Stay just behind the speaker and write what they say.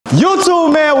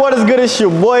YouTube, man, what is good? It's your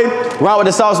boy,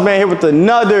 Ryanwitdasauce, man, here with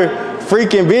another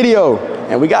freaking video.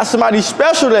 And we got somebody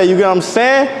special there, you get what I'm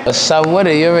saying? What's up with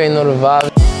it? You already know the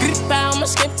vibe. It's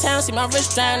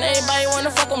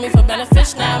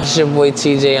your boy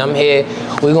Tjay, I'm here.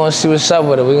 We gonna see what's up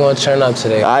with it. We gonna turn up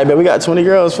today. All right, man, we got 20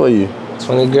 girls for you.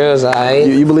 20 girls, all right.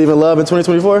 You believe in love in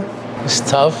 2024? It's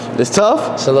tough. It's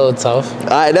tough? It's a little tough.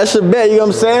 All right, that's your bet, you know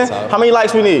what I'm saying? How many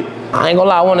likes we need? I ain't gonna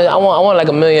lie, I want like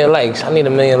 1 million likes. I need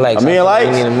 1 million likes. 1 million likes?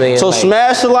 I need 1 million so likes.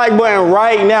 Smash the like button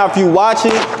right now if you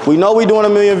watching. We know we doing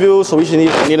 1 million views, so we should need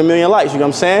 1 million likes, you know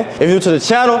what I'm saying? If you're new to the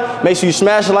channel, make sure you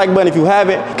smash the like button. If you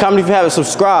haven't, comment if you haven't,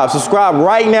 subscribe. Subscribe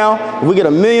right now. If we get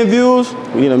 1 million views,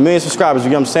 we need 1 million subscribers,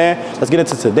 you know what I'm saying? Let's get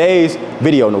into today's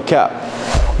video, no cap.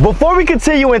 Before we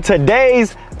continue in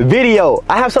today's video,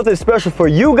 I have something special for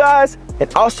you guys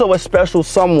and also a special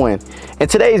someone. In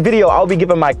today's video, I'll be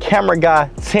giving my camera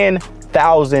guy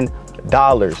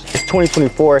 $10,000. It's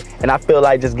 2024 and I feel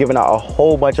like just giving out a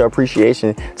whole bunch of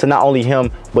appreciation to not only him,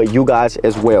 but you guys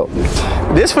as well.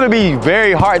 This gonna be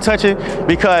very heart touching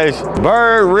because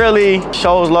Bird really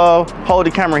shows love, hold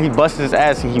the camera, he busts his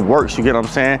ass and he works, you get what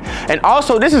I'm saying? And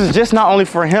also, this is just not only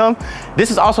for him,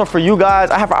 this is also for you guys.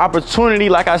 I have an opportunity,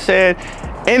 like I said,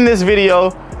 in this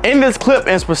video, in this clip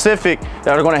in specific,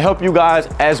 that are gonna help you guys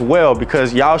as well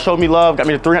because y'all showed me love, got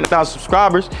me to 300,000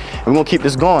 subscribers, and we're gonna keep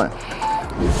this going.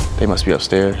 They must be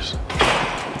upstairs.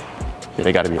 Yeah,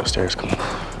 they gotta be upstairs, come on.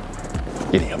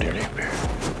 Getting up there, they up there.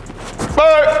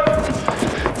 Bird!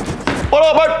 What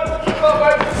up, Bird? What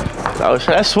up, Bird? Oh,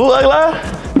 that's swoop like live?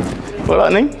 What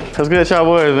up, nigga? What's good, y'all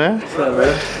boys, man? What's up,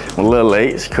 man? I'm a little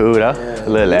late, it's cool though. Yeah, a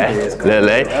little late, cool. Little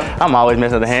late. I'm always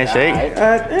messing up the handshake.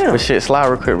 Damn. But shit, slide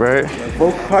real quick, Bird.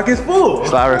 Both pockets full.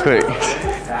 Slide real quick.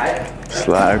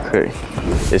 Slide real quick.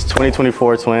 It's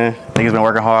 2024, twin. Niggas been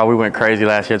working hard. We went crazy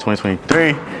last year,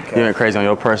 2023. Okay. You went crazy on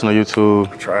your personal YouTube.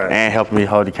 And helping me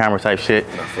hold the camera type shit.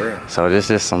 Not for real. So this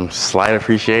is some slight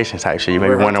appreciation type shit. You may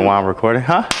be wondering why I'm recording,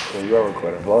 huh? Yeah, you are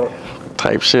recording vlog.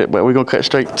 Type shit, but we're gonna cut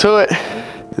straight to it.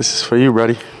 This is for you,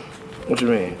 buddy. What you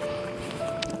mean?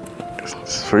 This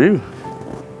is for you.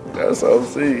 That's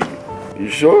OC. You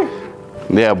sure?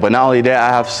 Yeah, but not only that, I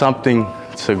have something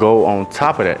to go on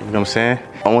top of that, you know what I'm saying?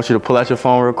 I want you to pull out your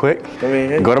phone real quick.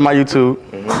 Go to my YouTube.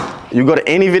 You go to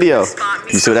any video.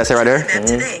 You see what that said right there?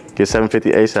 Get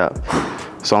 750 ASAP.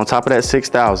 So on top of that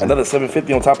 6,000. Another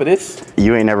 750 on top of this?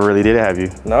 You ain't never really did it, have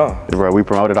you? No. Bro, we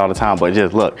promote it all the time, but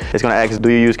just look. It's gonna ask, do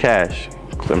you use cash?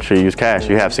 I'm sure you use cash.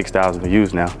 You have 6,000 to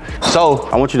use now. So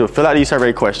I want you to fill out these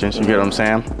survey questions. You get what I'm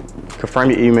saying?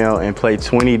 Confirm your email and play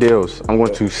 20 deals. I'm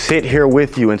going to sit here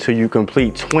with you until you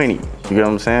complete 20. You get what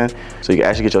I'm saying? So you can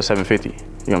actually get your 750. You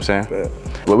know what I'm saying?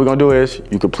 What we're gonna do is,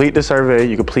 you complete the survey,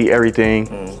 you complete everything,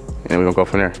 and then we're gonna go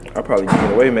from there. I'll probably give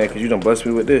it away, man, because you done bust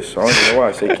me with this. So I don't know why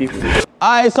I say keep it.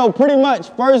 All right, so pretty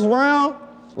much first round,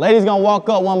 ladies gonna walk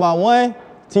up one by one.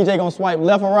 TJ gonna swipe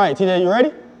left or right. TJ, you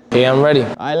ready? Yeah, I'm ready.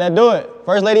 All right, let's do it.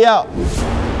 First lady out.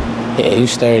 Yeah, you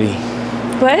sturdy.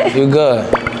 What? You good.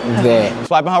 You good.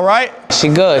 Swiping her right? She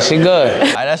good, she good. All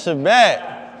right, that's your bet.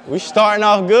 We starting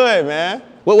off good, man.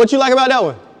 What you like about that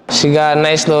one? She got a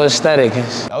nice little aesthetic.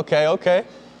 Okay, okay.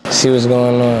 See what's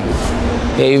going on.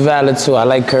 Yeah, you valid too. I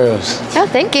like curls. Oh,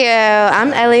 thank you.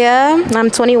 I'm Elia. I'm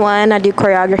 21. I do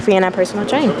choreography and I personal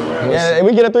train. Yeah, and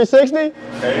we get a 360?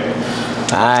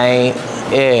 Alright.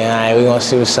 Yeah, alright. We gonna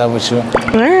see what's up with you.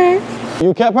 Alright.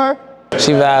 You kept her?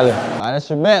 She valid. All right, that's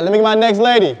your bet. Let me get my next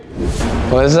lady.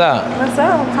 What's up? What's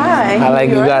up? Hi. I like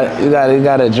you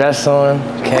got a dress on.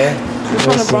 Okay. You're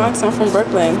from the Bronx. I'm from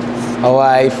Brooklyn. Oh,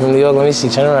 alright, from New York. Let me see.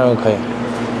 Turn around real quick.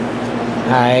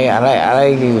 Alright, I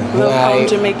like you. Little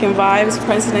Jamaican vibes,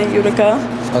 President Utica.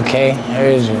 Okay,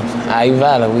 heard you. Alright, you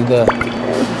valid. We good.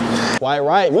 Quite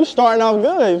right. We starting off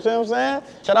good, you see what I'm saying?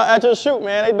 Shout out at your shoot,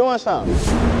 man. They doing something.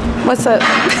 What's up?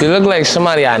 You look like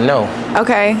somebody I know.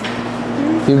 Okay.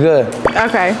 You good?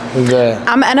 Okay. You good.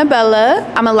 I'm Annabella.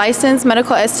 I'm a licensed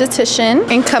medical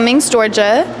esthetician in Cummings,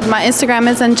 Georgia. My Instagram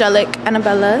is Angelic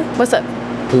Annabella. What's up?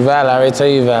 You valid. I already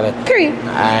told you valid. Period.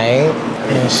 Alright.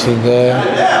 Yeah, she good.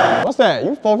 What's that?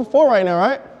 You 4 for 4 right now,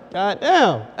 right? God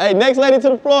damn. Hey, next lady to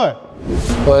the floor.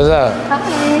 What's up?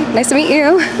 Hi, nice to meet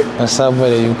you. What's up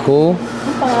with it? You cool?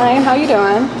 I'm fine, how you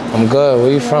doing? I'm good.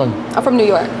 Where you from? I'm from New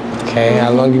York. Okay,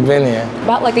 how long you been here?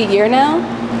 About like a year now.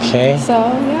 Okay. So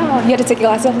yeah, you had to take your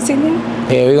glasses off and see me?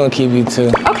 Yeah, we're gonna keep you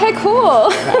too. Okay, cool.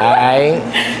 Alright.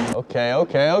 Okay.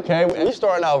 And you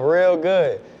starting off real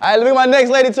good. All right, let me get my next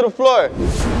lady to the floor.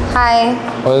 Hi,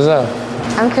 What's up?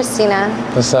 I'm Christina.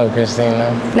 What's up,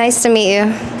 Christina? Nice to meet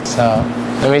you. So,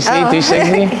 let me see,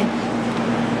 360?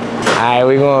 Alright,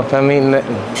 we going for me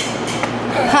nothing.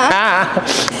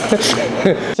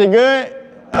 She good?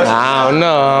 I don't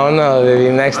know, baby.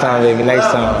 Next time, baby, next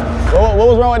time. What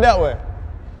was wrong with that one?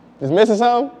 Just missing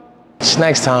something? Just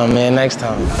next time, man, next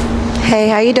time. Hey,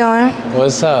 how you doing?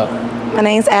 What's up? My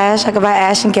name's Ash. I go by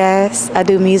Ash and Gas. I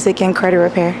do music and credit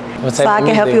repair. What type So of I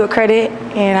can help music? you with credit,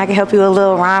 and I can help you with a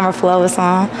little rhyme or flow or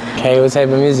song. Okay, what type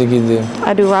of music you do?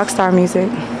 I do rock star music.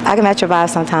 I can match your vibe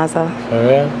sometimes, though. For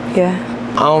real?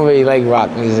 Yeah. I don't really like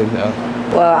rock music, though.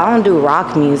 Well, I don't do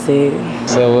rock music.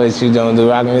 So what, you don't do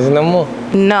rock music no more?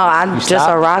 No, I'm just stop?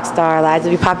 a rock star. Like, I just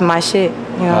be popping my shit.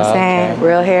 You know what I'm saying? Okay.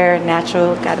 Real hair,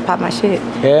 natural. Got to pop my shit.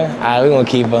 Yeah? All right, we gonna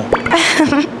keep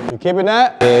her. You keeping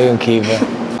that? Yeah, we gonna keep her.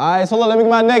 All right, so look, let me get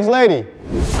my next lady.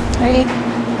 Hey,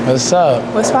 What's up?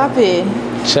 what's poppin'?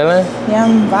 Chilling? Yeah,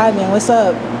 I'm vibing. What's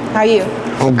up? How you?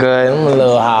 I'm good. I'm a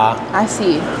little high. I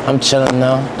see. I'm chilling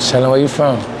now. Chilling. Where you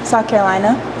from? South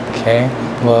Carolina. Okay.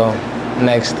 Well,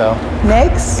 next though.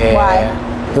 Next? Yeah. Why?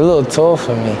 You're a little tall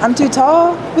for me. I'm too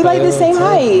tall? We like the same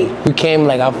height. You came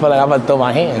like I feel like I'm about to throw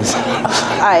my hands.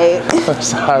 Alright. I'm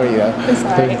sorry, yo. It's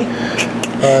alright.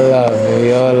 Oh love,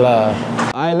 baby. Oh love.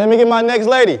 All right, let me get my next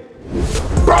lady.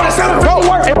 Bro, that's 750. Bro,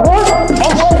 it worked.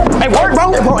 It worked, bro.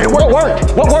 Bro, it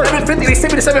worked. What worked? 750. They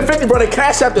sent me the 750, bro. They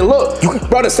cashed out the look.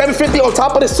 Bro, the 750 on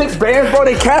top of the 6 bands, bro.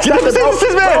 They cashed out the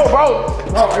 6 bands. Bro,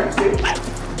 are you serious?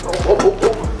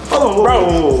 Hold on,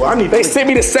 bro. I need. They sent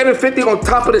me the 750 on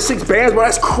top of the 6 bands, bro.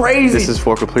 That's crazy. This is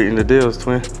for completing the deals,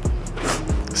 twin.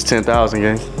 It's 10,000,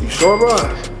 gang. You sure, bro?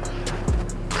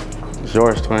 It's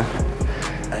yours, twin.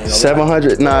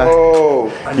 700, nah. Oh.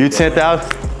 You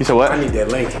 10,000? You said what? I need that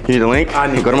link. You need the link? I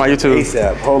need Go to my YouTube.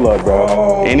 ASAP. Hold up,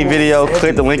 bro. Any video,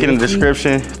 click the link in the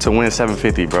description to win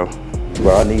 750, bro.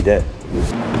 Bro, I need that.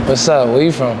 What's up? Where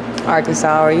you from?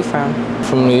 Arkansas, where are you from?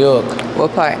 From New York.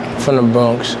 What part? From the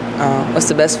Bronx. What's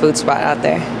the best food spot out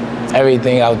there?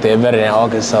 Everything out there better than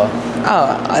Arkansas.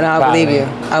 Oh, no, I believe you.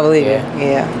 I believe you.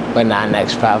 Yeah. But not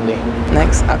next, probably.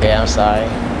 Next? Okay. Yeah, I'm sorry.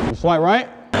 You swipe right?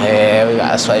 Yeah, we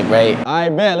gotta swipe right. All right,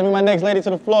 bet. Let me get my next lady to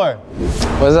the floor.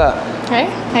 What's up? Hey,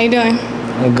 how you doing?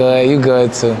 I'm good. You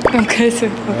good too? I'm good too.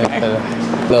 Okay.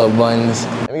 Little buns.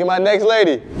 Let me get my next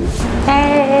lady.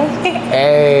 Hey.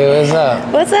 Hey, what's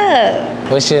up? What's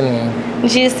up? What's your name?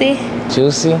 Juicy.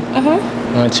 Juicy? Mm-hmm.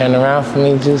 You wanna turn around for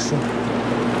me, Juicy?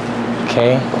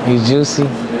 Okay, you Juicy?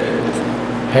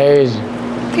 Heard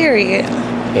you. Period.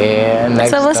 Yeah, next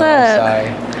So what's though, up?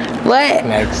 Sorry. What?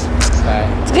 Next. Sorry.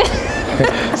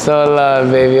 So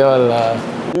love, baby, all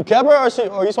love. You kept her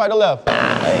or you swiped the left?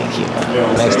 Nah, thank you.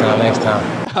 Next time, next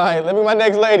time. All right, let me get my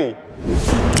next lady.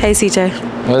 Hey, CJ.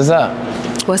 What's up?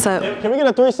 What's up? Can we get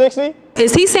a 360?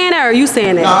 Is he saying that or are you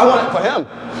saying that? No, I want it for him.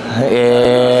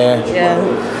 Yeah.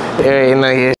 Yeah. Yeah, you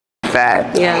know you're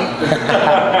fat.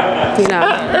 Yeah.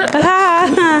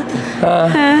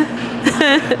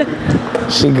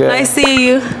 She good. Nice seeing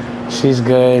you. She's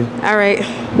good. All right.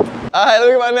 All right, let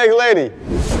me get my next lady.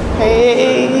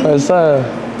 Hey. What's up?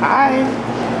 Hi.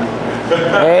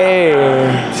 Hey.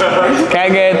 Can I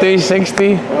get a 360?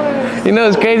 You know,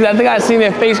 it's crazy. I think I seen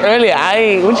their face earlier.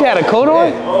 What you had, a coat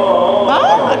on? Oh,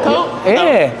 a coat?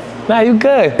 Yeah. Nah, you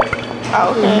good.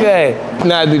 Oh, okay. You good.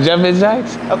 Nah, do jumping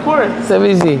jacks? Of course. Let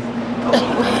me see.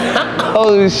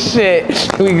 Oh shit.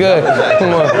 We good.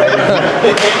 Come on.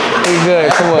 We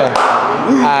good. Come on.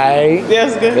 Alright.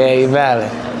 That's good. Yeah, you valid.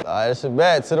 All right, it's a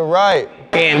bet to the right.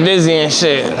 Getting busy and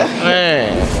shit.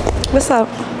 Man. What's up?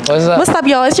 What's up? What's up,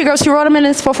 y'all? It's your girl, She Wrote Them in.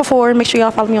 It's 444. Make sure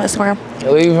y'all follow me on Instagram.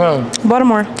 Where you from?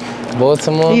 Baltimore.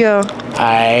 Baltimore? Yeah.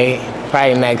 Alright.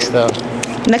 Probably next though.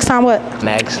 Next time what?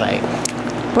 Next, like.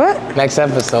 What? Next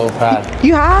episode, probably.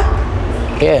 You high?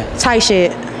 Yeah. Tight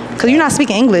shit. Cause you're not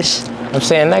speaking English. I'm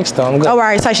saying next though. I'm good. Oh, all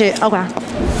right. Tight shit. Okay.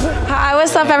 Hi,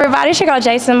 what's up, everybody? It's your girl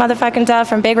Jason motherfucking Dove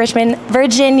from Big Richmond,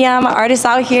 Virginia. I'm an artist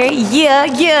out here. Yeah,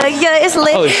 it's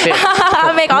lit. Oh, shit.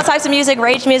 I make all types of music,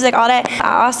 rage music, all that.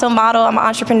 I also model. I'm an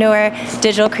entrepreneur,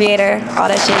 digital creator, all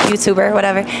that shit, YouTuber,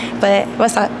 whatever. But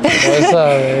what's up? What's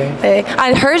up, man? Hey,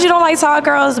 I heard you don't like tall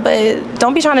girls, but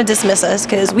don't be trying to dismiss us,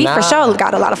 because we for sure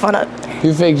got a lot of fun up.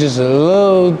 You think just a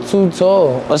little too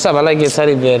tall. What's up? I like your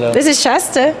teddy bear though. This is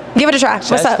Chester. Give it a try.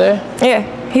 What's up? Chester?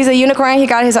 Yeah. He's a unicorn. He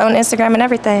got his own Instagram and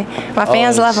everything. My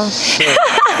fans love him.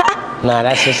 Nah,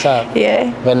 that's what's up.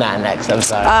 Yeah. But not next. I'm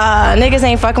sorry. Niggas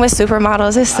ain't fucking with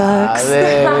supermodels. It sucks.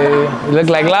 You look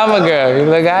like Lava Girl. You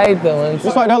look alright though. You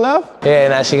swiped her left? Yeah,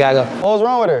 now she gotta go. What was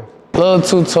wrong with her? A little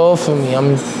too tall for me.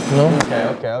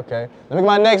 Okay. Let me get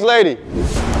my next lady.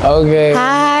 Okay.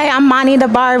 Hi, I'm Mani the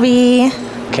Barbie.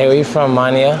 Okay, where you from,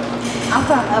 Mania? I'm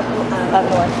from up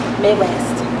north,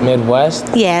 Midwest.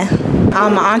 Midwest? Yeah.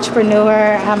 I'm an entrepreneur.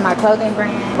 I have my clothing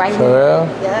brand right For here. real?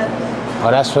 Yep. Oh,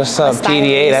 that's what's up. stylist.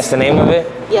 PDA, that's the name of it?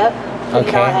 Yep.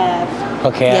 Okay.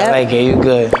 Okay, Yep. I like it. You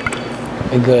good.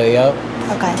 We good, yup.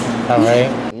 Okay. All right.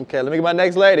 Okay, let me get my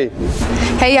next lady.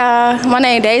 Hey y'all, my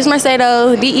name Deja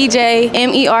Mercedo,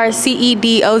 DEJMERCEDOZZ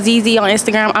on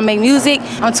Instagram. I make music.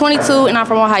 I'm 22 and I'm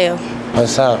from Ohio.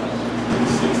 What's up?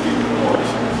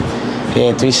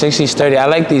 Yeah, 360 sturdy. I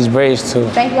like these braids too.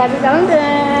 Thank you guys for coming.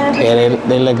 Yeah,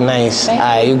 they look nice.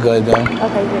 Alright, you good though.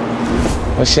 Okay, good.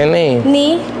 What's your name?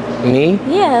 Nee. Nee?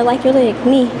 Yeah, like your leg.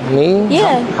 Nee. Nee?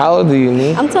 Yeah. How old are you,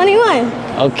 Nee? I'm 21.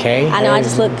 Okay. I know, I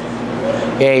just look.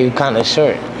 Yeah, you kind of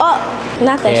short. Oh,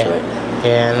 not that short.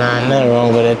 Yeah, nah, nothing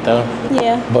wrong with it though.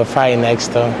 Yeah. But probably next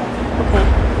though.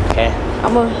 Okay.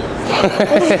 I'm a.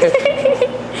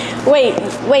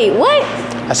 Wait, what?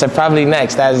 I said probably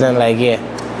next, as in like, yeah.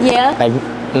 Yeah. Like,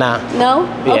 nah. No?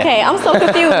 Yeah. Okay, I'm so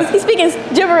confused. He's speaking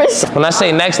gibberish. When I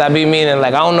say next, I be meaning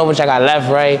like, I don't know what y'all got left,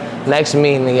 right? Next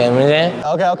meeting again, you know what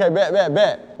I'm saying? Okay,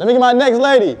 bet. Let me get my next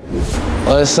lady.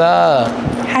 What's up?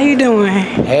 How you doing?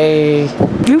 Hey.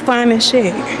 You fine as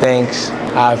shit. Thanks.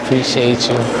 I appreciate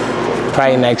you.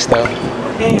 Probably next though.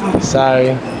 Damn.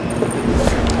 Sorry.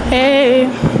 Hey.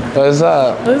 What's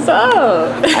up? What's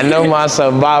up? I know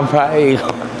myself, Bob probably.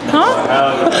 Huh?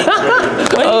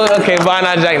 Oh, okay, Bob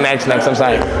not Jack. Next. I'm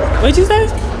sorry. What'd you say?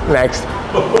 Next.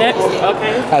 Next,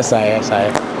 okay. I'm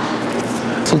sorry.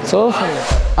 Too tall for me.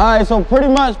 All right, so pretty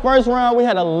much first round, we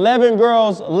had 11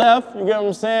 girls left. You get what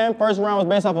I'm saying? First round was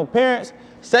based off appearance.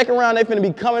 Second round, they finna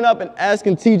be coming up and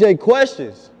asking TJ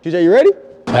questions. TJ, you ready?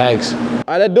 Thanks. All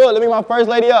right, let's do it. Let me get my first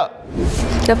lady up.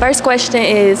 The first question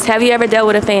is, have you ever dealt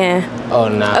with a fan? Oh,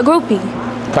 nah. A groupie?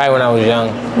 Probably when I was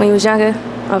young. When you was younger?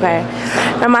 Okay.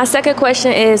 And my second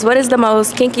question is, what is the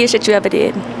most kinkiest shit you ever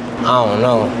did? I don't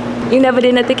know. You never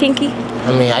did nothing kinky?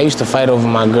 I mean, I used to fight over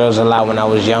my girls a lot when I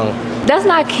was young. That's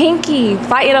not kinky.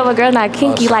 Fighting over a girl not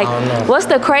kinky. Oh, like, I don't know. what's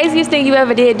the craziest thing you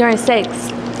ever did during sex?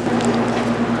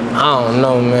 I don't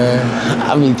know, man.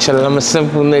 I be chilling. I'm a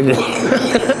simple nigga.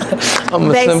 I'm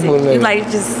a simple nigga. You like,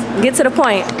 just get to the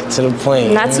point. Get to the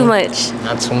point. Not too much.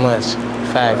 Not too much.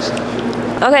 Facts.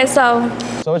 Okay, so.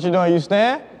 So what you doing? You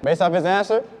stand? Based off his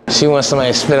answer? She wants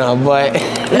somebody to spit on her butt.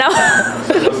 No.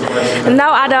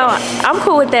 No, I don't. I'm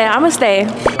cool with that. I'ma stay. You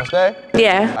gonna stay?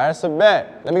 Yeah. All right, so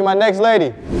bet. Let me get my next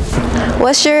lady.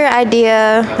 What's your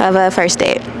idea of a first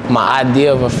date? My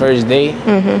idea of a first date?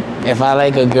 If I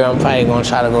like a girl, I'm probably gonna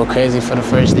try to go crazy for the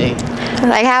first date.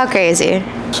 Like how crazy?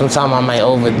 Sometimes I might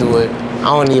overdo it. I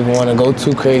don't even want to go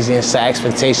too crazy and set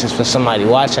expectations for somebody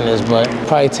watching this, but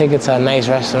probably take it to a nice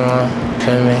restaurant.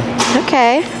 Feel me?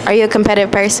 Okay. Are you a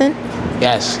competitive person?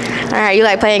 Yes. All right, you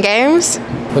like playing games?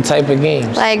 What type of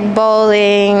games? Like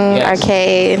bowling,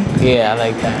 arcade. Yeah, I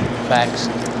like that. Facts.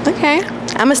 Okay.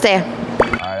 I'ma stay. All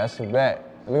right, that's a bet.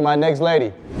 Let me get my next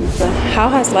lady. How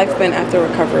has life been after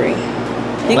recovery?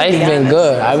 Life been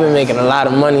good. I've been making a lot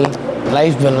of money.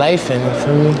 Life been lifing, you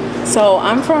feel me? So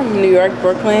I'm from New York,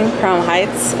 Brooklyn, Crown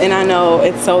Heights, and I know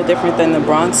it's so different than the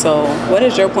Bronx. So what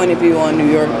is your point of view on New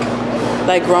York?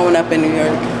 Like growing up in New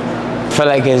York? I feel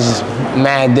like it's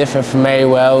mad different from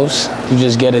everywhere else. You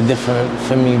just get a different,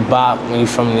 feel me, bop when you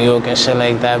from New York and shit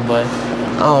like that, but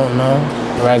I don't know,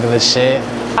 regular shit.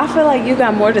 I feel like you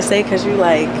got more to say because you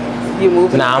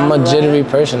move. Nah, I'm a jittery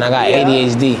person. I got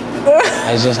ADHD.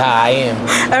 That's just how I am.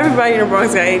 Everybody in the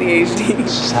Bronx got ADHD.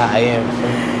 That's just how I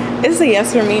am. It's a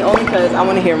yes for me only because I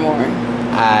want to hear more.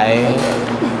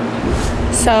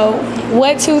 So,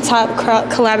 what two top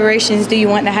collaborations do you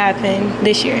want to happen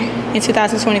this year in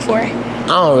 2024? I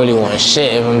don't really want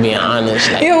shit, if I'm being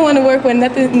honest. Like, You don't want to work with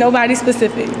nobody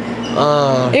specific.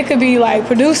 It could be like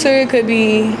producer, it could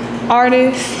be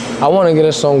artist. I want to get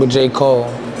a song with J. Cole.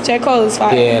 J. Cole is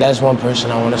fire. Yeah, that's one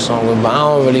person I want a song with, but I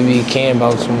don't really be caring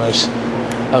about too much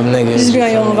of niggas. Just be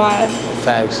on your own vibe.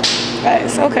 Facts.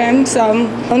 Facts, okay. So,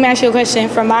 let me ask you a question.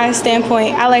 From my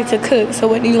standpoint, I like to cook, so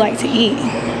what do you like to eat?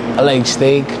 I like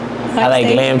steak. I like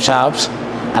steak? lamb chops.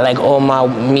 I like all my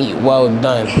meat well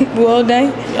done. Well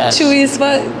done? Yes. Chewy as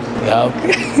fuck?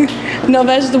 Yup. No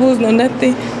vegetables, no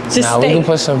nothing? Just Nah, we steak? can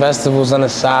put some vegetables on the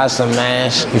side, some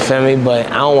mash, you feel me? But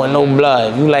I don't want no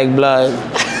blood. You like blood,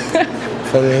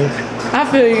 feel me? I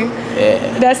feel you.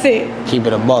 Yeah. That's it. Keep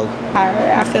it a buck. All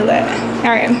right, I feel that.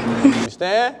 All right. You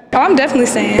stand? Oh, I'm definitely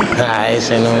saying. I ain't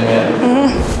say no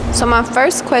more. So my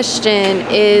first question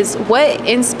is, what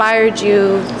inspired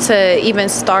you to even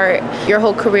start your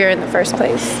whole career in the first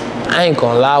place? I ain't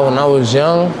gonna lie, when I was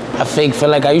young, I feel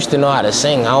like I used to know how to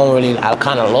sing. I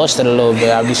kind of lost it a little bit.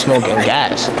 I be smoking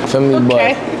gas, feel me?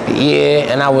 Okay. But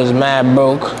yeah, and I was mad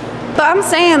broke. But I'm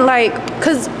saying, like,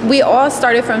 because we all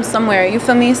started from somewhere, you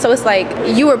feel me? So it's like,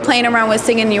 you were playing around with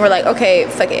singing and you were like, okay,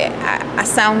 fuck it, I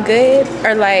sound good?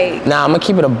 Or like... Nah, I'm gonna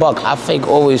keep it a buck. I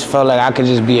always felt like I could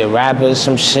just be a rapper or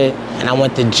some shit, and I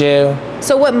went to jail.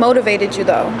 So what motivated you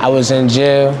though? I was in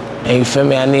jail, and you feel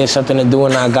me? I needed something to do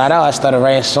when I got out. I started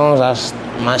writing songs,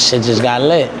 my shit just got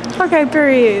lit. Okay,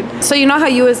 period. So you know how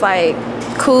you was like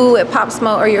cool with Pop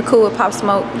Smoke, or you're cool with Pop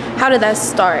Smoke? How did that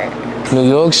start? New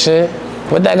York shit?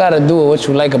 What that gotta do with what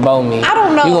you like about me? I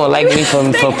don't know. You gonna like me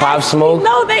for Pop Smoke?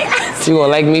 No, they asked me. You gonna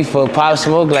like me for Pop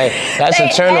Smoke? Like, that's a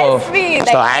turn off.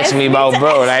 So ask me about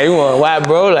bro. Like, you want why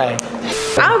bro? Like,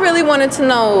 I really wanted to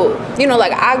know, you know,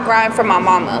 like I grind for my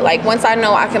mama. Like once I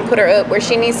know I can put her up where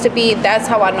she needs to be, that's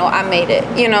how I know I made it,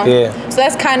 you know? Yeah. So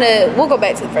that's kind of, we'll go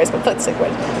back to the first one. Fuck the second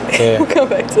one. Yeah. We'll go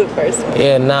back to the first one.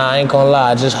 Yeah, nah, I ain't gonna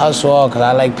lie. I just hustle all because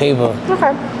I like paper. Okay.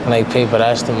 I like paper,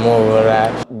 that's the moral of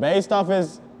that. Based off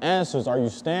his answers, are you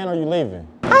staying or you leaving?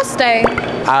 I'll stay.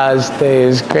 I'll stay,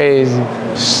 it's crazy.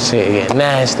 Shit get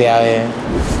nasty out here.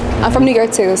 I'm from New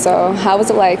York too, so how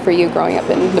was it like for you growing up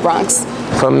in the Bronx?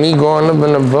 For me growing up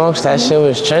in the Bronx, that shit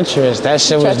was treacherous. That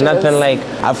shit was nothing like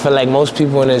I feel like most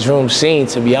people in this room seen,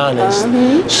 to be honest.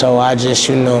 So I just,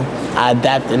 you know, I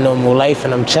adapted normal life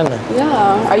and I'm chilling.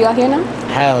 Yeah. Are you out here now?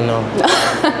 Hell no.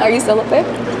 Are you still up there?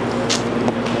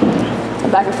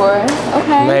 Back and forth?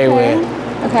 Okay. Anyway.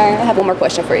 Okay, I have one more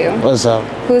question for you. What's up?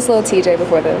 Who's little Tjay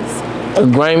before this? A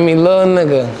grimy little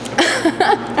nigga.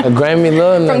 A grimy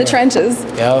little nigga. From the trenches?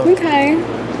 Yup. Okay.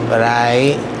 But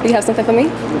Do you have something for me?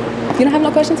 You don't have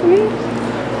no questions for me?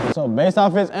 So based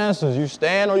off his answers, you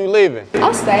staying or you leaving?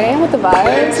 I'll stay with the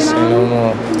vibes, you know? No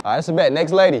more. All right, that's a bet.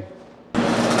 Next lady.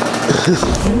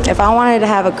 If I wanted to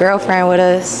have a girlfriend with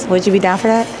us, would you be down for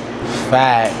that?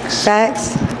 Facts.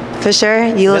 Facts? For sure?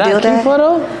 You'll deal with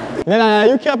that? Nah,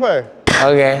 you kept her.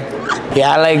 Okay.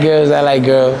 Yeah, I like girls.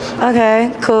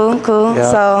 Okay, cool.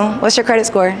 Yeah. So, what's your credit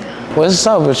score? What's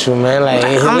up with you, man? Like,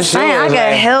 I'm saying I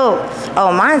got help.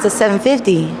 Oh, mine's a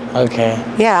 750. Okay.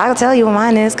 Yeah, I'll tell you what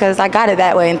mine is because I got it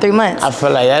that way in 3 months. I feel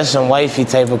like that's some wifey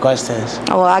type of questions.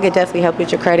 Oh, well, I could definitely help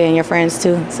with your credit and your friends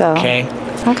too. So. Okay.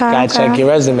 Okay. Gotta check your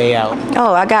resume out.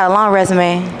 Oh, I got a long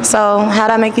resume. So,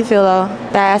 how'd that make you feel though?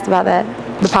 That I asked about that,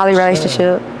 the poly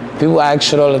relationship. People ask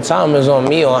shit all the time. It's on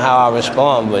me on how I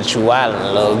respond, but you wildin'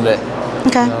 a little bit.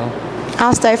 Okay. You know?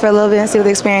 I'll stay for a little bit and see what the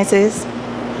experience is.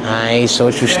 Alright, so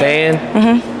what you staying?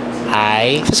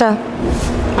 Alright. For sure.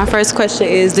 My first question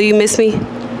is, do you miss me?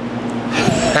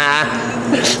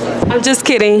 I'm just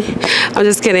kidding.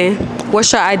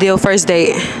 What's your ideal first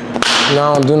date?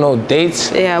 No, I don't do no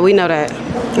dates. Yeah, we know that.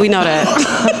 I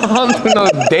don't do no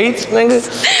dates,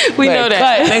 nigga. We know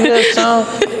that.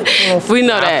 We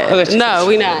know that. No,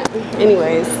 we not.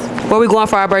 Anyways, where we going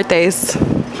for our birthdays?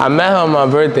 I met her on my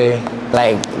birthday,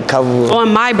 like a couple.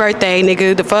 On my birthday,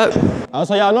 nigga. The fuck? Oh,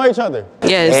 so y'all know each other?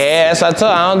 Yes. Yeah, that's what I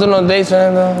told her. I don't do no dates,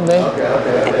 man.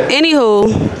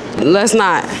 Anywho, let's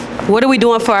not. What are we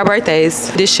doing for our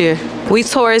birthdays this year? We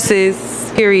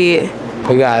Tauruses, period.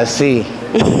 We gotta see.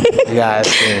 We gotta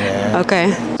see, man.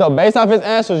 Okay. So based off his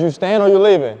answers, you staying or you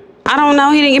leaving? I don't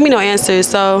know. He didn't give me no answers,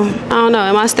 so I don't know.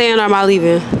 Am I staying or am I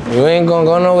leaving? You ain't gonna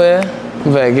go nowhere.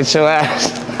 You better get your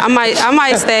ass. I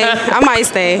might stay.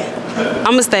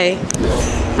 I'ma stay.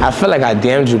 I feel like I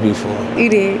damned you before. You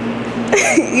did.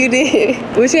 You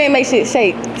did. But you ain't make shit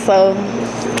shake, so.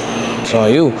 It's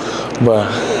on you, but.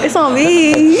 It's on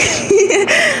me.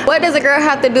 What does a girl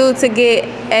have to do to get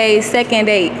a second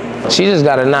date? She just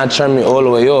gotta not turn me all the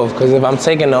way off, cause if I'm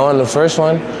taking her on the first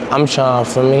one, I'm trying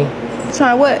for me.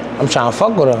 Trying what? I'm trying to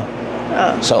fuck with her.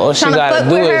 Oh. So all she gotta fuck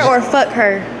do with is. her or fuck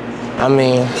her? I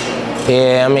mean,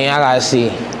 I gotta see.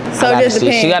 So it just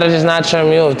depends. She gotta just not turn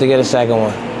me off to get a second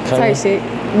one. Type shit.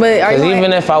 But are you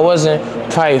even if I wasn't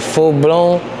probably full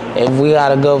blown, if we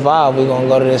got a good vibe, we gonna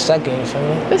go to the second, you feel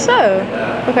me? For sure.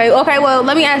 Okay, well,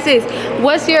 let me ask this.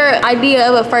 What's your idea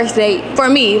of a first date? For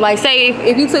me, like say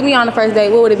if you took me on the first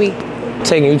date, what would it be?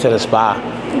 Taking you to the spa.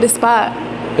 The spot?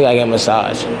 We gotta get a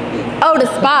massage. Oh, the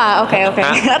spa. Okay. I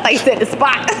thought you said the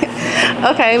spot.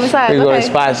 Okay, massage. We go to the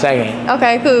spa second.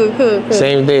 Okay, cool.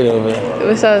 Same day though,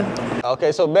 man. For sure.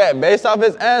 Okay, so bet, based off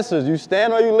his answers, you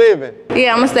staying or you leaving?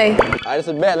 Yeah, I'ma stay. All right, it's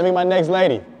a bet. Let me my next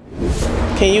lady.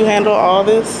 Can you handle all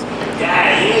this?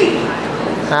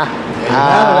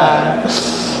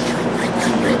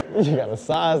 You gotta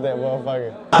size that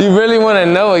motherfucker. You really wanna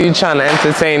know or you trying to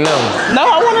entertain them? No,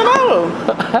 I wanna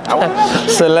know.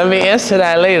 So let me answer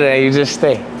that later and you just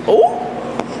stay. Ooh,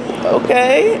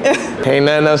 okay. Ain't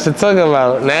nothing else to talk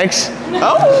about. Next.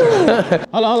 Oh.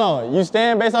 Hold on. You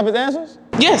staying based off his answers?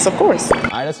 Yes, of course. All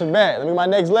right, that's a bet. Let me my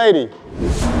next lady.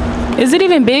 Is it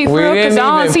even big for real? Because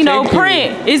I don't see no pick you.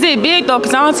 print. Is it big though?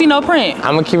 Because I don't see no print.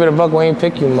 I'm gonna keep it a buck. We ain't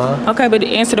pick you, ma. Okay, but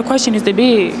the answer to the question is it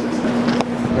big?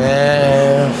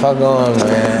 Man, fuck on,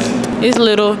 man. It's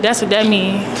little. That's what that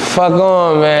means. Fuck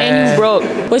on, man. And you broke.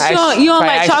 But you don't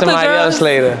like chocolate girls? Else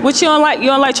later. What you don't like? You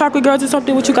don't like chocolate girls or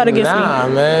something? What you got against me? Nah,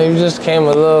 man. You just came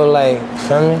a little like,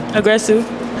 feel me? Aggressive.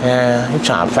 Yeah, you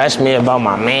trying to press me about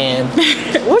my man.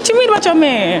 What you mean about your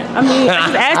man? I mean,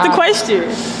 just ask the question.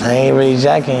 I ain't really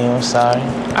jacking you, I'm sorry.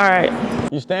 All right.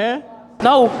 You stand?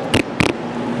 No.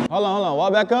 Hold on.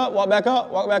 Walk back up, walk back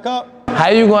up, walk back up. How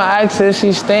you gonna ask her if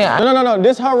she staying? No.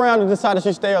 This her round to decide if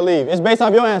she stay or leave. It's based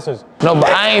off your answers. No, but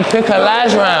I ain't pick her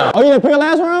last round. Oh, you didn't pick her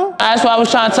last round? That's what I was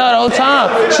trying to tell her the whole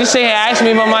time. She said, ask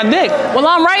me about my dick. Well,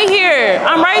 I'm right here.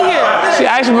 I'm right here. She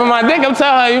asked me about my dick. I'm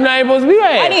telling her, you're not supposed to be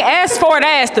right. I didn't ask for it.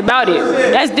 I asked about it.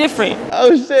 That's different.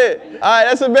 Oh, shit. All right,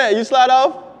 that's a bet. You slide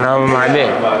off? No, my dick.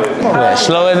 Yeah,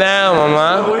 slow it down,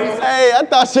 mama. Hey, I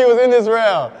thought she was in this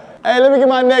round. Hey, let me get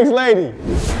my next lady.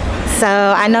 So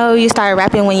I know you started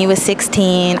rapping when you was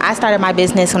 16. I started my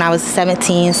business when I was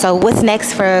 17. So what's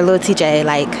next for Lil Tjay?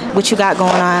 Like, what you got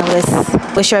going on?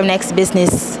 What's your next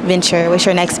business venture? What's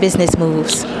your next business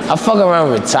moves? I fuck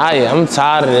around retire. I'm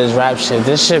tired of this rap shit.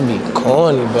 This shit be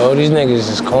corny, bro. These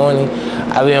niggas is corny.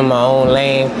 I be in my own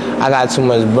lane. I got too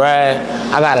much bread.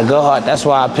 I got a good heart. That's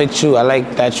why I picked you. I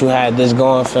like that you had this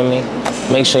going for me.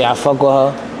 Make sure y'all fuck with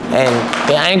her. And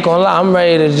yeah, I ain't gonna lie, I'm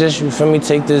ready to just, you feel me,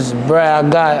 take this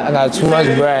bread I got too much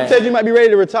bread. You said you might be ready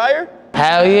to retire?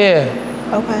 Hell yeah.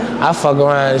 Okay. I fuck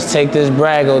around, just take this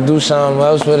bread, go do something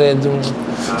else with it,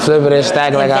 flip it and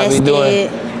stack like I be doing.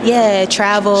 Yeah,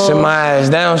 travel. Sit my ass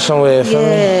down somewhere, feel me?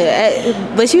 Yeah,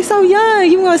 but you so young,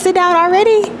 you gonna sit down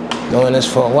already? Doing this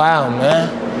for a while, man.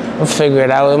 I'm figure it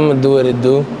out, I'm gonna do what it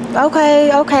do. Okay,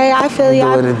 I feel you. Do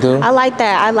what it do. I like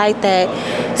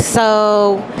that.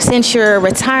 So, since you're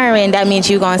retiring, that means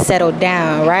you're gonna settle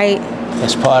down, right?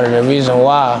 That's part of the reason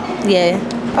why. Yeah.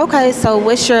 Okay, so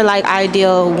what's your like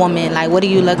ideal woman? Like, what do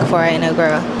you look for in a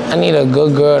girl? I need a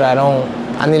good girl I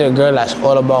need a girl that's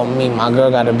all about me. My girl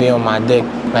gotta be on my dick.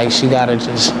 Like, she gotta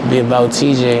just be about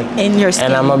Tjay. In your skin.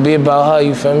 And I'ma be about her,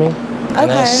 you feel me? And Okay.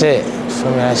 that's it. You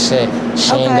feel me? That's it.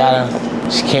 She ain't gotta,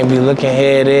 she can't be looking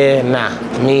here, there. Nah,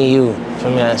 me and you.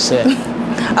 Feel me? That's it.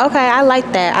 Okay, I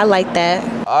like that.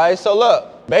 All right, so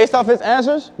look, based off his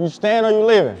answers, you staying or you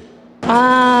leaving?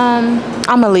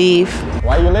 I'ma leave.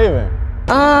 Why you leaving?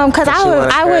 Cause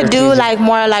I would do like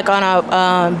more like on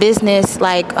a business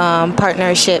like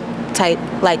partnership type,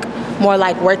 like more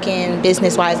like working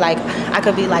business wise. Like I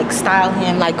could be like style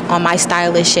him like on my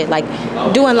stylish shit, like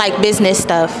doing like business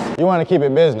stuff. You want to keep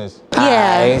it business?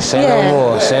 Yeah. Say no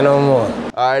more. Say no more.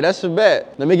 All right, that's a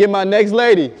bet. Let me get my next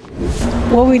lady.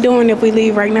 What we doing if we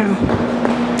leave right now?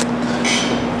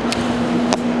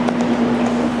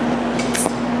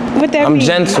 What that I'm mean?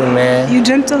 gentle, man. You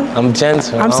gentle? I'm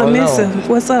gentle. I'm submissive.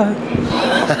 What's up?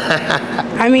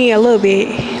 I mean, a little bit.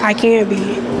 I can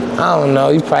be. I don't know.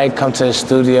 You probably come to the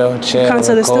studio, chill, Come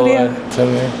to the studio?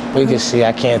 Feel me? We can see.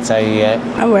 I can't tell you yet.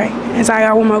 All right. And so I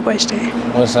got one more question.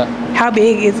 What's up? How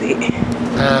big is it?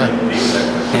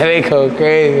 They go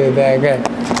crazy with that guy.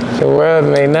 The world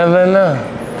may never know.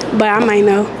 But I might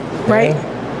know, right?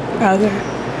 Okay.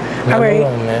 All right.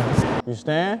 Know, man. You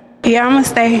stand? Yeah, I'm gonna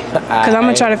stay. Because I'm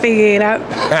gonna try to figure it out.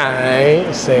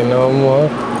 Alright, say no more.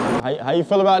 How you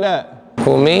feel about that?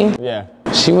 Who, me? Yeah.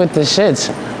 She with the shits.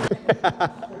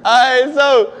 Alright,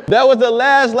 so that was the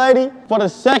last lady for the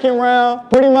second round.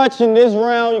 Pretty much in this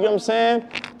round, you get what I'm saying?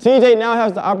 Tjay now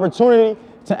has the opportunity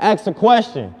to ask a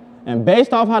question. And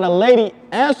based off how the lady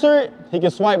answered it, he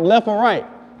can swipe left or right.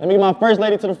 Let me get my first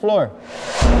lady to the floor.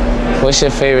 What's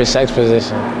your favorite sex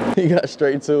position? He got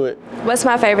straight to it. What's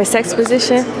my favorite sex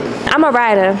position? I'm a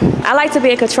rider. I like to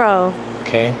be in control.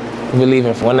 Okay. You believe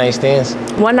in one night stands?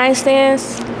 One night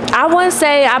stands? I wouldn't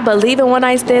say I believe in one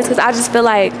night stands because I just feel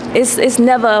like it's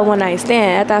never a one night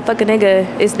stand. After I fuck a nigga,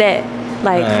 it's that.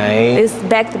 Like, it's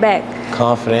back to back.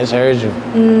 Confidence, heard you.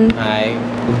 Alright,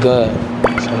 good.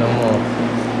 Say no more.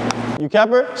 You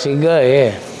kept her? She good,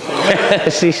 yeah.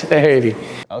 She's 30.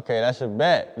 Okay, that's a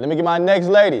bet. Let me get my next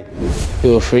lady.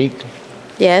 You a freak?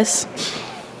 Yes.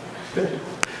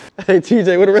 Hey,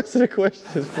 Tjay, what the rest of the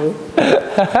questions, fool?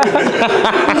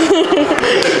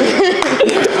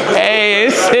 Hey,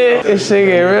 this shit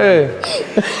get real.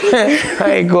 I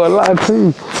ain't gonna lie to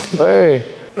you. Word.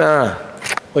 Nah.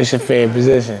 What's your favorite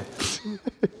position?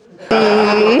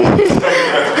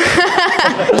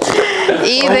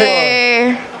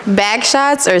 Either back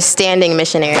shots or standing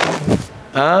missionary.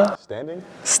 Huh? Standing?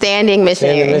 Standing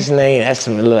missionary. Standing missionary. That's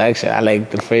a little extra. I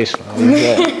like the first one.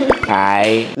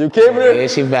 Alright. You keeping it? Yeah,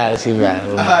 she bad.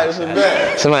 Alright, it's a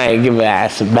bet. Somebody give her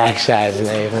ass some back shots and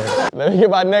everything. Let me get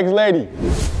my next lady.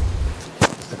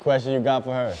 What's the question you got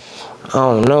for her? I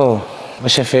don't know.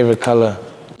 What's your favorite color?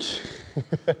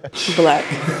 Black.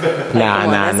 Nah.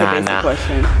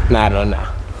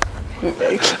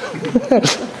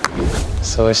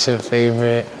 So what's your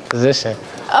favorite position?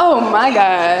 Oh my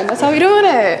God, that's how we doing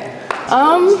it.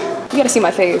 You gotta see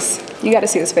my face. You gotta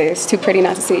see this face. Too pretty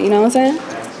not to see, you know what I'm saying?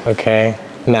 Okay.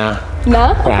 Nah.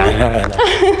 Nah?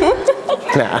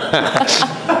 Nah.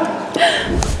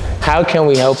 How can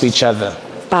we help each other?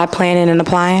 By planning and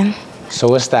applying. So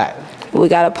what's that? We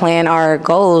gotta plan our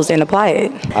goals and apply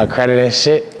it. Our credit and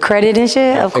shit? Credit and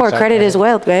shit? Of course, credit is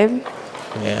wealth, babe.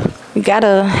 Yeah. You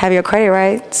gotta have your credit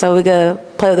right so we could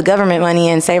play with the government money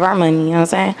and save our money, you know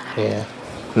what I'm saying? Yeah.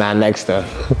 Nah, next though.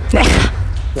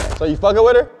 So you fucking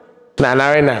with her? Nah,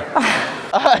 not right now.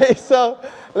 Alright, so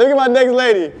look at my next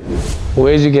lady.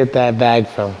 Where'd you get that bag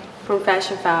from? From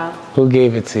Fashion File. Who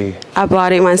gave it to you? I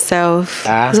bought it myself.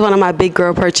 It's one of my big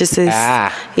girl purchases.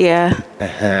 Yeah.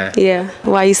 Yeah.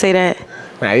 Why you say that?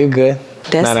 Nah, you good.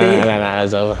 That's it? Nah,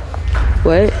 it's over.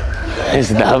 What? It's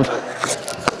done.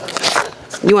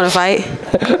 You want to fight?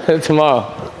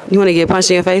 Tomorrow. You want to get punched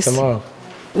in your face? Tomorrow.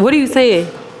 What are you saying?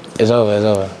 It's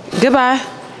over. Goodbye.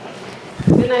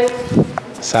 Good night.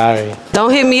 Sorry.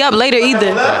 Don't hit me up later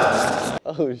either.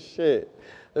 Oh shit.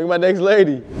 Look at my next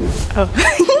lady.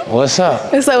 What's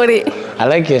up? What's up with it? I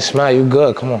like your smile. You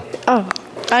good. Come on. Oh.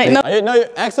 I know. No,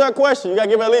 ask her a question. You gotta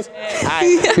give her at least.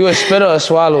 You a spitter or a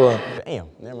swallower? Damn,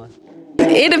 never mind.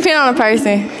 It depends on the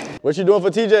person. What you doing for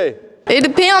TJ? It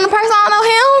depends on the person. I don't know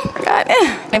him.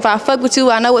 Goddamn. If I fuck with you,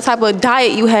 I know what type of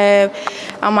diet you have.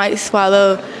 I might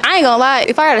swallow. I ain't gonna lie.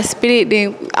 If I gotta spit it,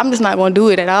 then I'm just not gonna do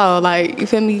it at all. Like, you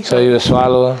feel me? So you a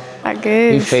swallower? I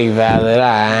guess. You fake valid.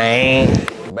 I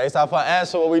ain't. Based off her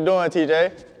answer, what we doing,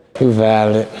 TJ? You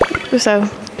valid. What's up?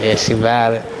 Yeah, she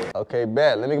valid. Okay,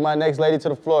 bet. Let me get my next lady to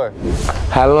the floor.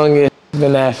 How long you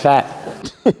been that fat?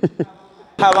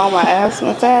 How long my ass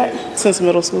been fat? Since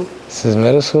middle school. Since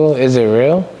middle school? Is it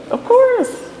real? Of course.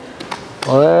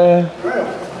 What?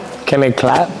 Can it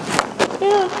clap?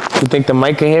 Yeah. You think the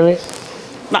mic can hear it?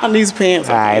 Not in these pants.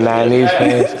 Alright, not in these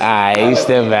pants. Alright, you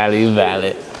still valid. You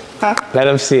valid. Huh? Let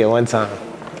them see it one time.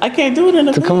 I can't do it in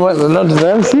the pants. Come on, no, let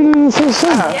them see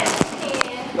it.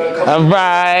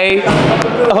 Alright.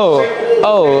 Oh,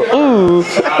 ooh.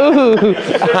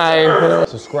 Alright.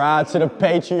 Subscribe to the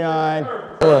Patreon.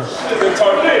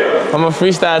 I'm a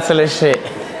freestyle to this shit.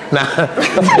 Nah.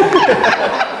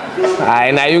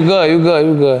 Alright, now you good.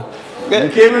 You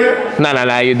keeping it?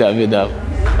 Nah, you dub.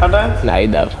 I'm done? Nah, you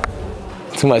dub.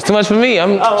 Too much for me.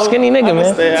 I'm a skinny nigga,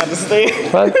 man. I understand.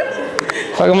 Fuck,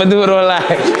 I'm gonna do it on live.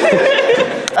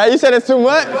 Hey, you said it's too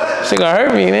much? Shit gonna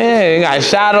hurt me, man. You got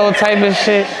shadow type of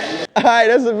shit. Alright,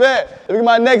 that's a bet. Look at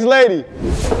my next lady.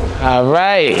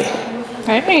 Alright.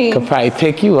 Hey. Could probably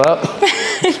pick you up.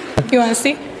 You want to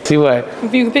see? See what?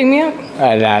 If you can pick me up?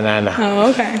 Nah. Oh,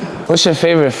 okay. What's your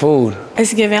favorite food?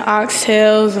 It's giving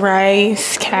oxtails,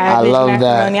 rice, cabbage, I love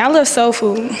macaroni. that. I love soul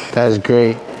food. That's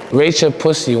great. Rate your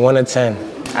pussy 1 to 10.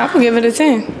 I would give it a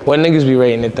 10. What niggas be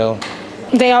rating it though?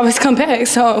 They always come back,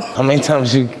 so How many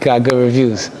times you got good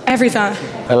reviews? every time.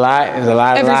 A lot? Is a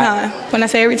lot? Every time. When I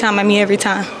say every time, I mean every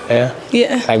time. Yeah?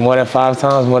 Yeah. Like more than 5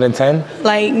 times? More than 10?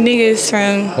 Like niggas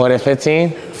from More than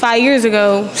 15? 5 years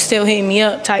ago still hitting me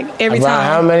up type every About time.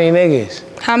 how many niggas?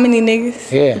 How many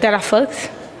niggas Yeah. that I fucked?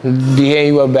 Be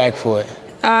hitting you up back for it.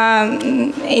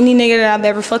 Any nigga that I've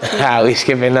ever fucked with. Ah, we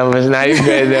skipping numbers. Now you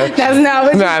good though. That's not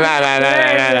what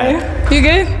Nah. You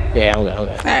good? Yeah, I'm good. All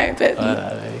right, bet.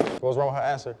 What's wrong with her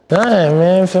answer? Alright,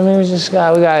 man. For me, we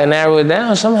gotta narrow it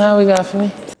down. Somehow we got for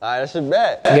me. Alright, that's your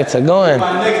bet. Get to going.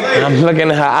 I'm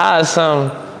looking at her eyes, some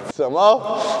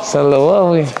more? Some little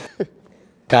what we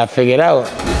got figured out.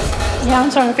 Yeah,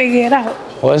 I'm trying to figure it out.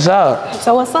 What's up?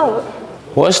 So what's up?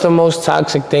 What's the most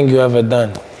toxic thing you ever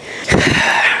done?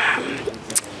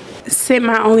 Sent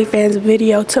my OnlyFans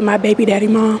video to my baby daddy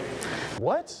mom.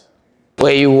 What?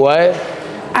 Wait, you what?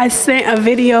 I sent a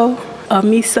video of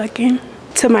me sucking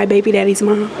to my baby daddy's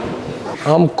mom.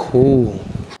 I'm cool.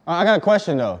 I got a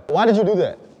question though. Why did you do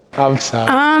that? I'm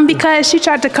sorry. Because she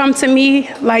tried to come to me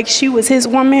like she was his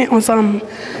woman on some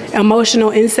emotional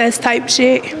incest type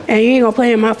shit, and you ain't gonna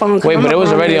play in my phone. Wait, but it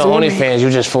was already on woman. OnlyFans. You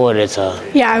just forwarded it to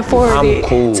her. Yeah, I forwarded I'm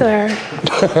cool. it to her.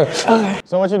 Okay.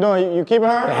 So what you doing? You keeping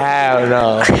her? Hell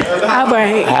no. All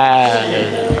right.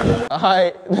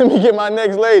 Alright, let me get my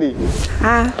next lady.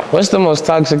 What's the most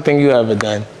toxic thing you ever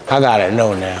done? I gotta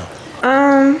know now.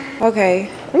 Okay.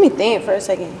 Let me think for a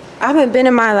second. I haven't been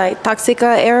in my like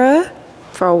toxica era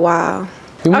for a while.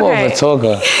 You more of a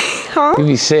talker. Huh? You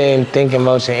be sitting thinking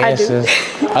about your answers.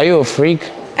 Are you a freak?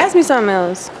 Ask me something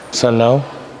else. So no?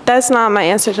 That's not my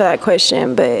answer to that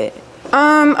question, but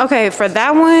okay, for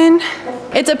that one,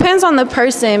 it depends on the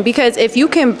person, because if you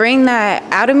can bring that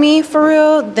out of me for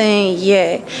real, then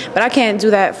yeah. But I can't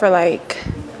do that for like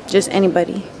just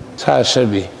anybody. That's how it should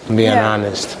be, being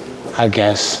honest. I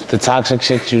guess. The toxic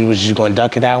shit, you was just gonna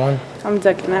duck it that one? I'm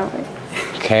ducking that one.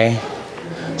 Okay.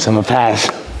 So I'ma pass.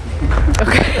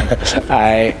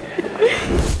 Okay.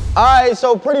 All right,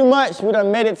 so pretty much we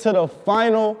done made it to the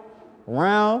final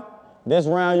round. This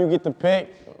round you get to pick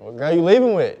what girl you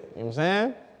leaving with. You know what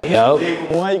I'm saying? Yup. You can leave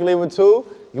with 1, you can leave with 2, you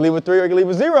can leave with 3, or you can leave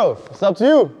with 0. It's up to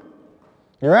you.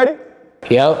 You ready?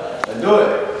 Yup. Let's do it.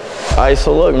 All right,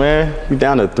 so look, man, you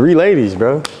down to 3 ladies,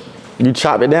 bro. You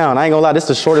chop it down. I ain't gonna lie, this is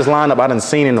the shortest lineup I done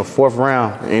seen in the 4th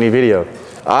round in any video.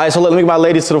 All right, so let me get my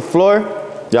ladies to the floor.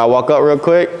 Y'all walk up real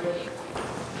quick.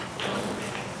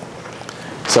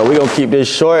 So we gonna keep this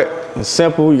short and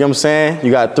simple, you know what I'm saying?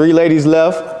 You got 3 ladies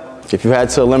left. If you had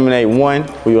to eliminate 1,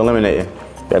 who you eliminating?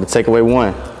 You gotta take away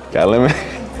 1. Gotta eliminate,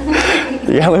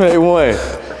 you gotta eliminate 1.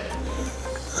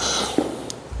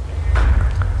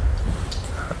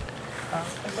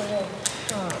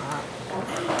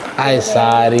 I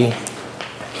sorry.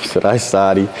 Said I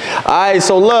sorry. All right,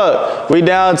 so look, we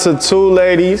down to 2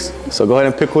 ladies. So go ahead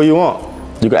and pick who you want.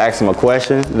 You can ask them a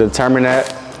question to determine that.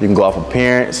 You can go off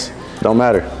appearance. Don't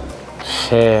matter.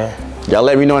 Yeah. Y'all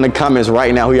let me know in the comments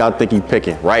right now who y'all think you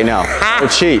picking. Right now. Don't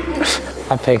cheat.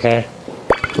 I pick her.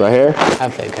 Right here? I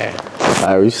pick her.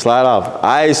 All right, we slide off. All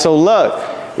right, so look.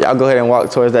 Y'all go ahead and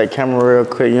walk towards that camera real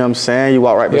quick, you know what I'm saying? You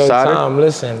walk right beside her. Tom,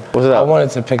 listen. What's up? I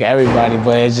wanted to pick everybody,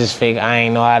 but it's just fake. I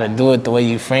ain't know how to do it the way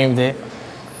you framed it.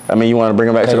 I mean, you want to bring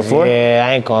her back to the floor? Yeah,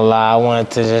 I ain't gonna lie. I wanted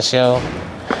to just show.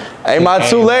 Hey, my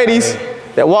 2 ladies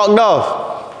that walked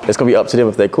off. It's gonna be up to them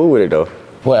if they cool with it, though.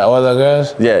 What, all the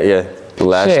girls? Yeah. The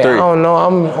last Shit, 3. I don't know.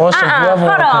 I'm on some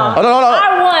Hold on. Oh, no.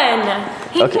 I won.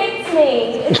 He picked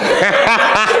me.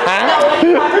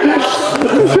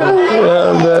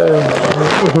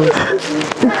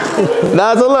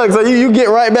 Nah, so look, so you get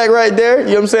right back right there, you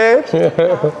know what I'm saying?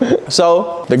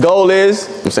 So the goal is, you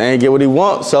know what I'm saying, get what he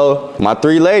wants. So my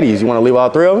 3 ladies, you wanna leave all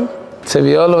 3 of them? To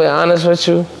be all the way honest with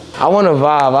you, I want to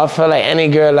vibe. I feel like any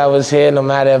girl that was here, no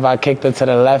matter if I kicked her to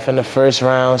the left in the 1st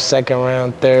round, 2nd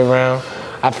round, 3rd round,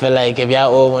 I feel like if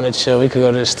y'all all want to chill, we could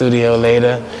go to the studio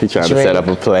later. He trying to set up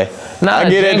a play. Nah, I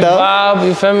get it though. Vibe,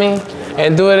 you feel me?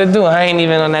 And do what it do. I ain't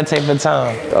even on that type of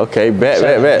time. Okay, bet.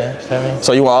 Feel me?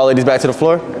 So you want all ladies back to the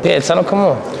floor? Yeah, tell them come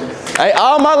on. Hey,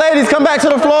 all my ladies, come back to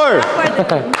the floor.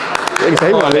 Nigga say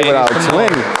he want to leave without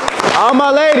 20. All my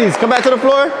ladies, come back to the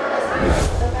floor.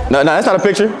 No, that's not a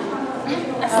picture.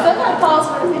 I still gotta pause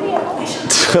for the video.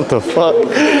 What the fuck?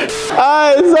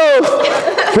 All right,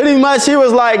 so pretty much he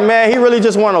was like, man, he really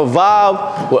just want to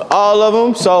vibe with all of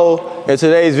them. So in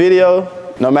today's video,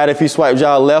 no matter if you swipe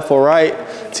y'all left or right,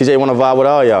 TJ want to vibe with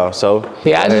all y'all. So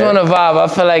yeah, I just want to vibe. I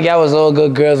feel like y'all was all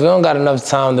good girls. We don't got enough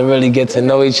time to really get to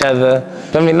know each other.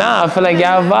 Feel me? Nah, I feel like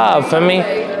y'all vibe. Feel me?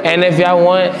 And if y'all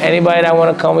want anybody that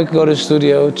want to come, we could go to the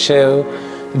studio, chill,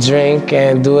 drink,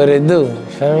 and do what it do.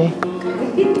 Feel me?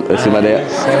 Let's see my dad.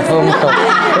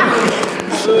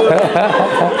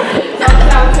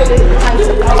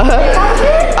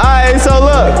 Alright, so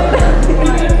look,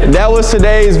 that was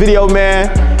today's video, man.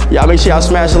 Y'all make sure y'all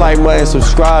smash the like button,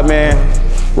 subscribe, man.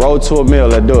 Roll to a 1 million,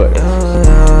 let's do it.